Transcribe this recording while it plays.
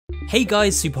Hey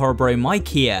guys, SuperHorrorBro Mike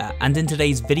here, and in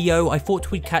today's video I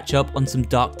thought we'd catch up on some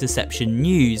Dark Deception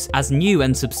news, as new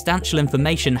and substantial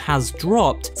information has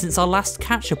dropped since our last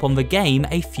catch up on the game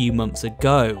a few months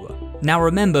ago. Now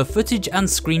remember, footage and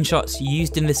screenshots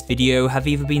used in this video have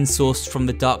either been sourced from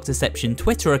the Dark Deception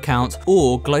Twitter account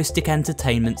or Glowstick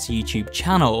Entertainment's YouTube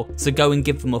channel, so go and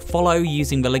give them a follow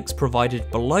using the links provided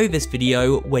below this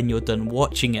video when you're done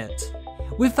watching it.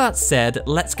 With that said,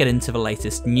 let's get into the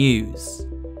latest news.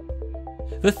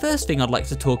 The first thing I'd like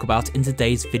to talk about in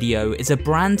today's video is a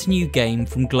brand new game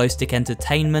from Glowstick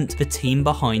Entertainment, the team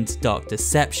behind Dark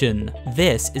Deception.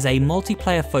 This is a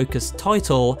multiplayer focused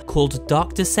title called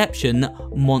Dark Deception: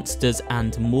 Monsters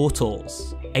and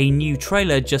Mortals. A new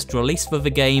trailer just released for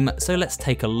the game, so let's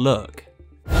take a look.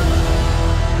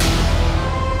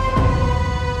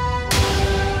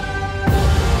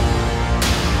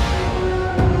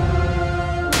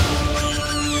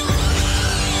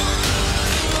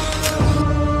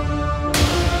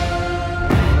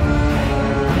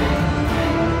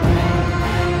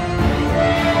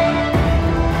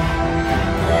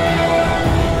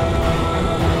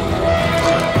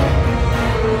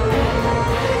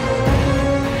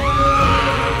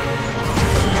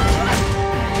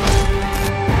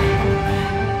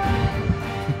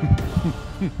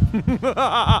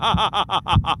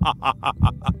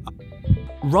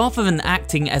 Rather than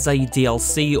acting as a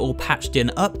DLC or patched in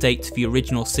update to the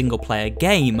original single player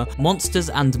game, Monsters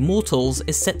and Mortals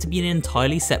is set to be an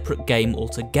entirely separate game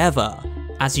altogether.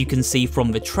 As you can see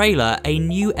from the trailer, a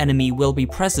new enemy will be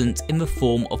present in the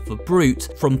form of the Brute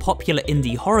from popular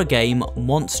indie horror game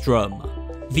Monstrum.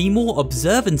 The more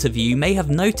observant of you may have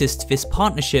noticed this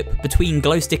partnership between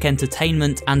Glowstick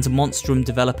Entertainment and Monstrum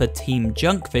developer Team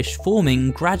Junkfish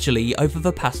forming gradually over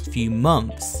the past few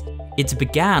months. It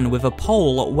began with a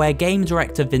poll where game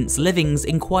director Vince Livings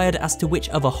inquired as to which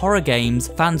other horror games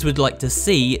fans would like to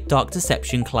see Dark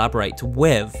Deception collaborate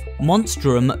with,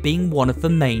 Monstrum being one of the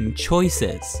main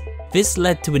choices. This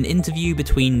led to an interview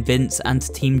between Vince and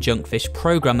Team Junkfish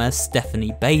programmer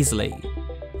Stephanie Baisley.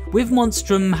 With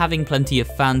Monstrum having plenty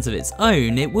of fans of its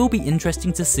own, it will be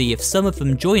interesting to see if some of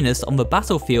them join us on the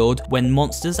battlefield when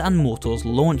Monsters and Mortals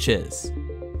launches.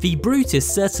 The Brute is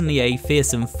certainly a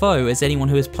fearsome foe, as anyone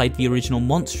who has played the original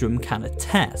Monstrum can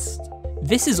attest.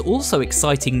 This is also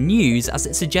exciting news, as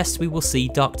it suggests we will see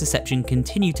Dark Deception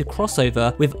continue to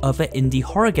crossover with other indie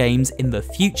horror games in the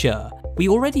future. We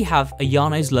already have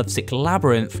Ayano's Lovesick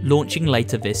Labyrinth launching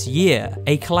later this year,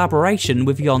 a collaboration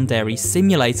with Yandere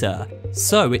Simulator.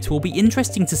 So it will be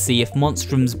interesting to see if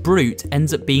Monstrum's Brute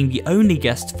ends up being the only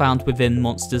guest found within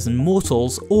Monsters and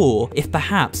Mortals, or if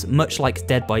perhaps, much like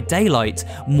Dead by Daylight,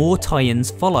 more tie-ins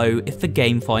follow if the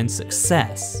game finds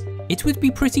success. It would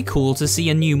be pretty cool to see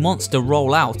a new monster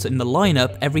roll out in the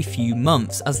lineup every few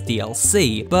months as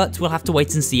DLC, but we'll have to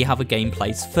wait and see how the game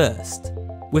plays first.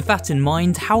 With that in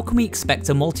mind, how can we expect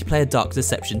a multiplayer Dark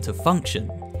Deception to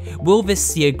function? Will this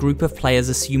see a group of players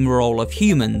assume the role of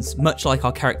humans, much like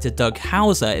our character Doug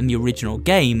Hauser in the original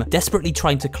game, desperately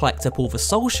trying to collect up all the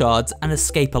soul shards and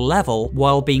escape a level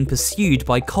while being pursued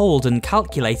by cold and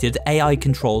calculated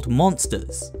AI-controlled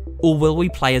monsters? Or will we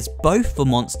play as both the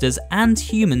monsters and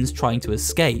humans trying to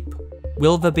escape?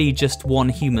 Will there be just one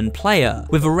human player,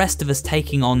 with the rest of us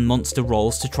taking on monster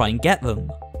roles to try and get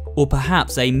them? Or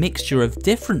perhaps a mixture of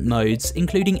different modes,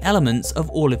 including elements of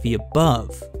all of the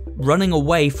above? Running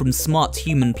away from smart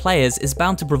human players is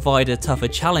bound to provide a tougher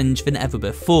challenge than ever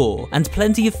before, and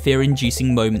plenty of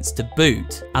fear-inducing moments to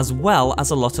boot, as well as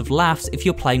a lot of laughs if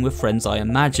you're playing with friends, I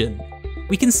imagine.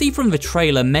 We can see from the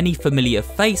trailer many familiar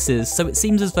faces, so it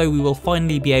seems as though we will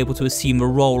finally be able to assume the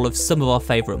role of some of our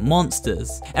favourite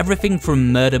monsters, everything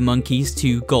from murder monkeys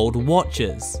to gold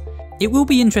watchers. It will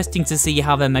be interesting to see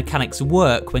how their mechanics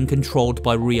work when controlled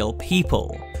by real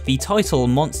people. The title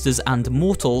Monsters and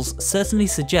Mortals certainly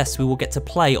suggests we will get to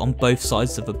play on both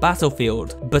sides of the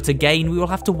battlefield, but again we will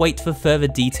have to wait for further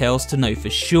details to know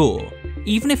for sure.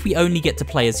 Even if we only get to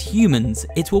play as humans,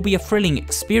 it will be a thrilling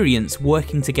experience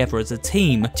working together as a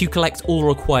team to collect all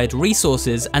required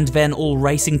resources and then all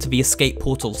racing to the escape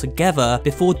portal together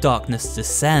before darkness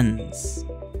descends.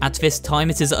 At this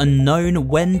time, it is unknown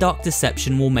when Dark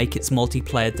Deception will make its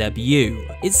multiplayer debut.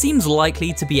 It seems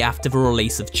likely to be after the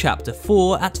release of Chapter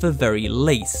 4 at the very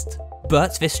least.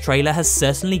 But this trailer has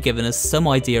certainly given us some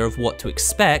idea of what to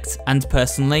expect, and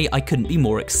personally, I couldn't be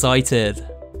more excited.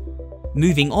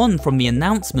 Moving on from the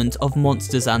announcement of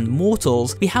Monsters and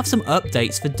Mortals, we have some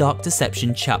updates for Dark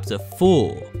Deception Chapter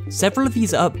 4. Several of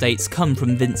these updates come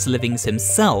from Vince Livings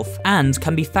himself and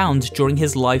can be found during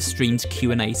his live streamed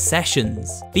Q&A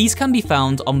sessions. These can be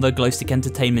found on the Glowstick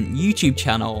Entertainment YouTube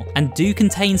channel and do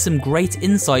contain some great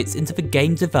insights into the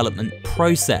game development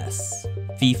process.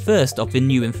 The first of the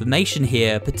new information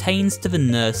here pertains to the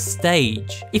nurse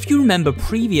stage. If you remember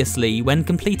previously, when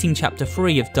completing Chapter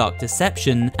 3 of Dark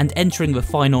Deception and entering the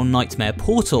final Nightmare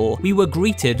portal, we were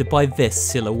greeted by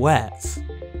this silhouette.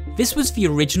 This was the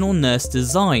original nurse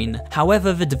design,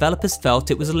 however the developers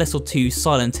felt it was a little too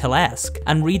Silent Hill-esque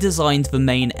and redesigned the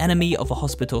main enemy of a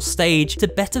hospital stage to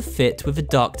better fit with the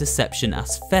Dark Deception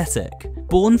aesthetic.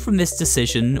 Born from this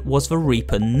decision was the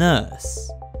Reaper nurse.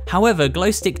 However,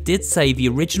 Glowstick did say the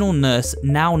original nurse,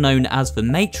 now known as the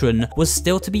Matron, was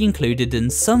still to be included in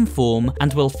some form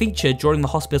and will feature during the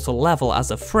hospital level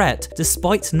as a threat,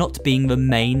 despite not being the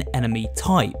main enemy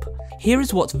type. Here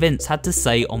is what Vince had to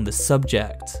say on the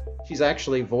subject. She's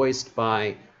actually voiced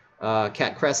by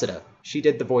Kat Cressida. She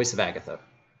did the voice of Agatha.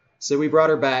 So we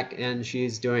brought her back and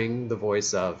she's doing the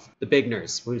voice of the big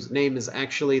nurse, whose name is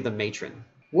actually the Matron.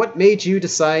 What made you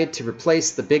decide to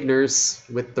replace the big nurse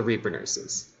with the Reaper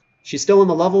nurses? She's still in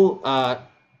the level,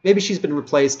 maybe she's been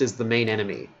replaced as the main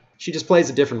enemy. She just plays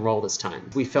a different role this time.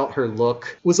 We felt her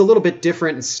look was a little bit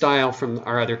different in style from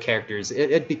our other characters.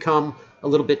 It had become a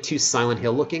little bit too Silent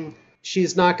Hill looking.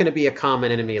 She's not going to be a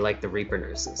common enemy like the Reaper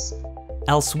nurses.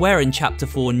 Elsewhere in Chapter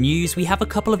 4 news, we have a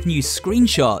couple of new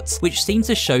screenshots which seem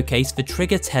to showcase the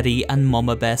Trigger Teddy and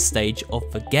Mama Bear stage of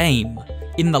the game.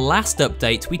 In the last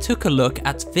update, we took a look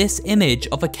at this image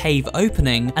of a cave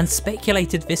opening and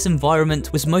speculated this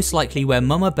environment was most likely where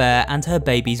Mama Bear and her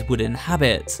babies would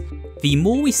inhabit. The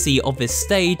more we see of this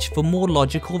stage, the more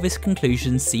logical this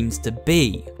conclusion seems to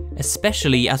be,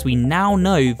 especially as we now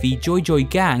know the Joy Joy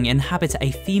gang inhabit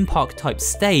a theme park type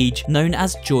stage known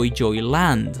as Joy Joy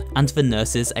Land, and the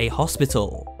nurses a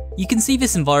hospital. You can see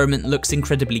this environment looks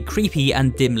incredibly creepy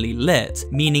and dimly lit,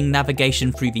 meaning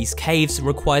navigation through these caves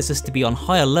requires us to be on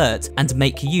high alert and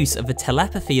make use of the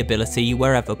telepathy ability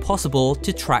wherever possible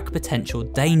to track potential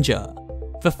danger.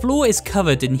 The floor is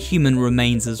covered in human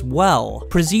remains as well,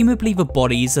 presumably the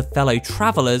bodies of fellow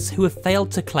travellers who have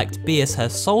failed to collect Beer's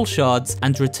soul shards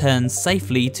and return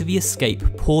safely to the escape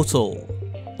portal.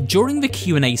 During the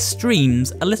Q&A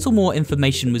streams, a little more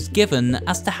information was given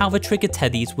as to how the Trigger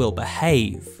Teddies will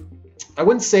behave. I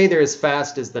wouldn't say they're as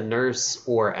fast as the nurse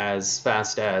or as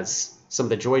fast as some of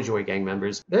the Joy Joy gang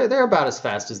members. They're about as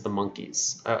fast as the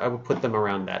monkeys. I would put them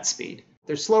around that speed.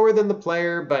 They're slower than the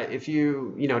player, but if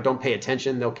you don't pay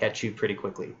attention, they'll catch you pretty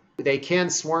quickly. They can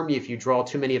swarm you if you draw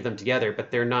too many of them together,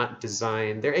 but they're not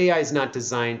designed, their AI is not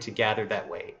designed to gather that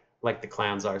way, like the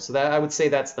clowns are. So I would say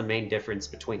that's the main difference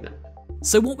between them.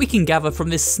 So what we can gather from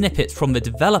this snippet from the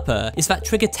developer is that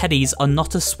Trigger Teddies are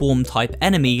not a swarm type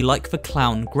enemy like the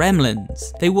clown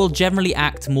gremlins. They will generally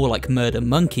act more like murder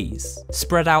monkeys,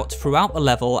 spread out throughout the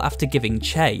level after giving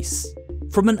chase.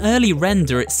 From an early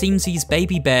render, it seems these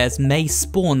baby bears may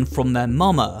spawn from their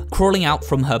mama, crawling out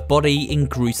from her body in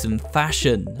gruesome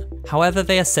fashion. However,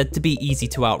 they are said to be easy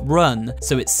to outrun,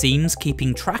 so it seems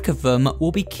keeping track of them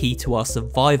will be key to our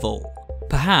survival.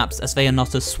 Perhaps, as they are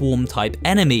not a swarm type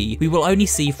enemy, we will only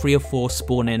see 3 or 4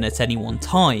 spawn in at any one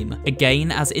time,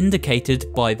 again as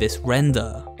indicated by this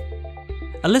render.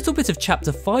 A little bit of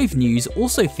Chapter 5 news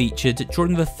also featured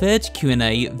during the third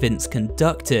Q&A Vince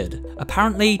conducted.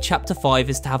 Apparently, Chapter 5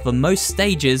 is to have the most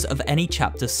stages of any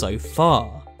chapter so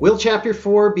far. Will Chapter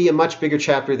 4 be a much bigger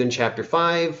chapter than Chapter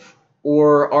 5,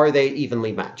 or are they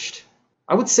evenly matched?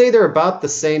 I would say they're about the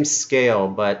same scale,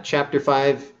 but Chapter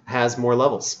 5 has more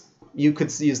levels. You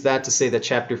could use that to say that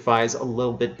Chapter 5 is a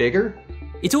little bit bigger.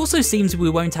 It also seems we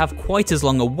won't have quite as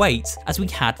long a wait as we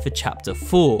had for Chapter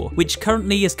 4, which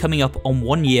currently is coming up on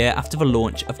 1 year after the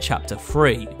launch of Chapter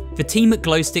 3. The team at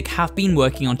Glowstick have been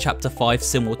working on Chapter 5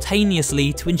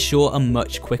 simultaneously to ensure a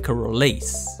much quicker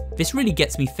release. This really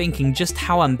gets me thinking just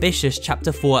how ambitious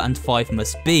Chapter 4 and 5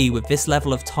 must be with this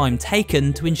level of time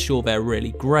taken to ensure they're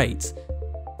really great.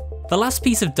 The last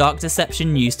piece of Dark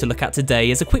Deception news to look at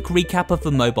today is a quick recap of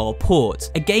the mobile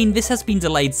port. Again, this has been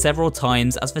delayed several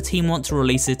times as the team want to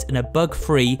release it in a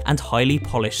bug-free and highly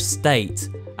polished state.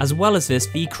 As well as this,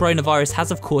 the coronavirus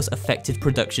has of course affected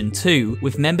production too,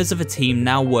 with members of the team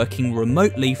now working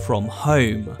remotely from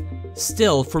home.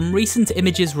 Still, from recent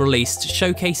images released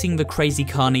showcasing the Crazy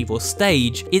Carnival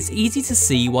stage, it's easy to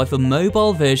see why the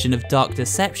mobile version of Dark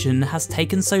Deception has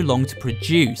taken so long to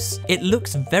produce. It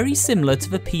looks very similar to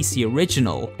the PC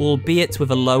original, albeit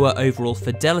with a lower overall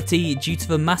fidelity due to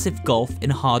the massive gulf in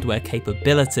hardware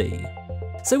capability.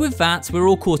 So with that, we're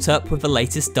all caught up with the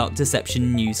latest Dark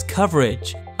Deception news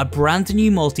coverage. A brand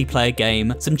new multiplayer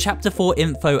game, some Chapter 4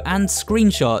 info and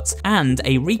screenshots, and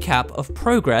a recap of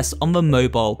progress on the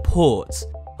mobile port.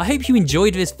 I hope you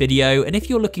enjoyed this video, and if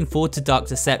you're looking forward to Dark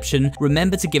Deception,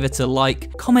 remember to give it a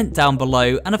like, comment down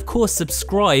below, and of course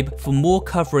subscribe for more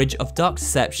coverage of Dark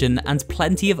Deception and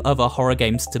plenty of other horror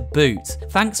games to boot.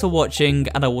 Thanks for watching,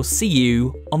 and I will see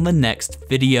you on the next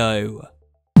video.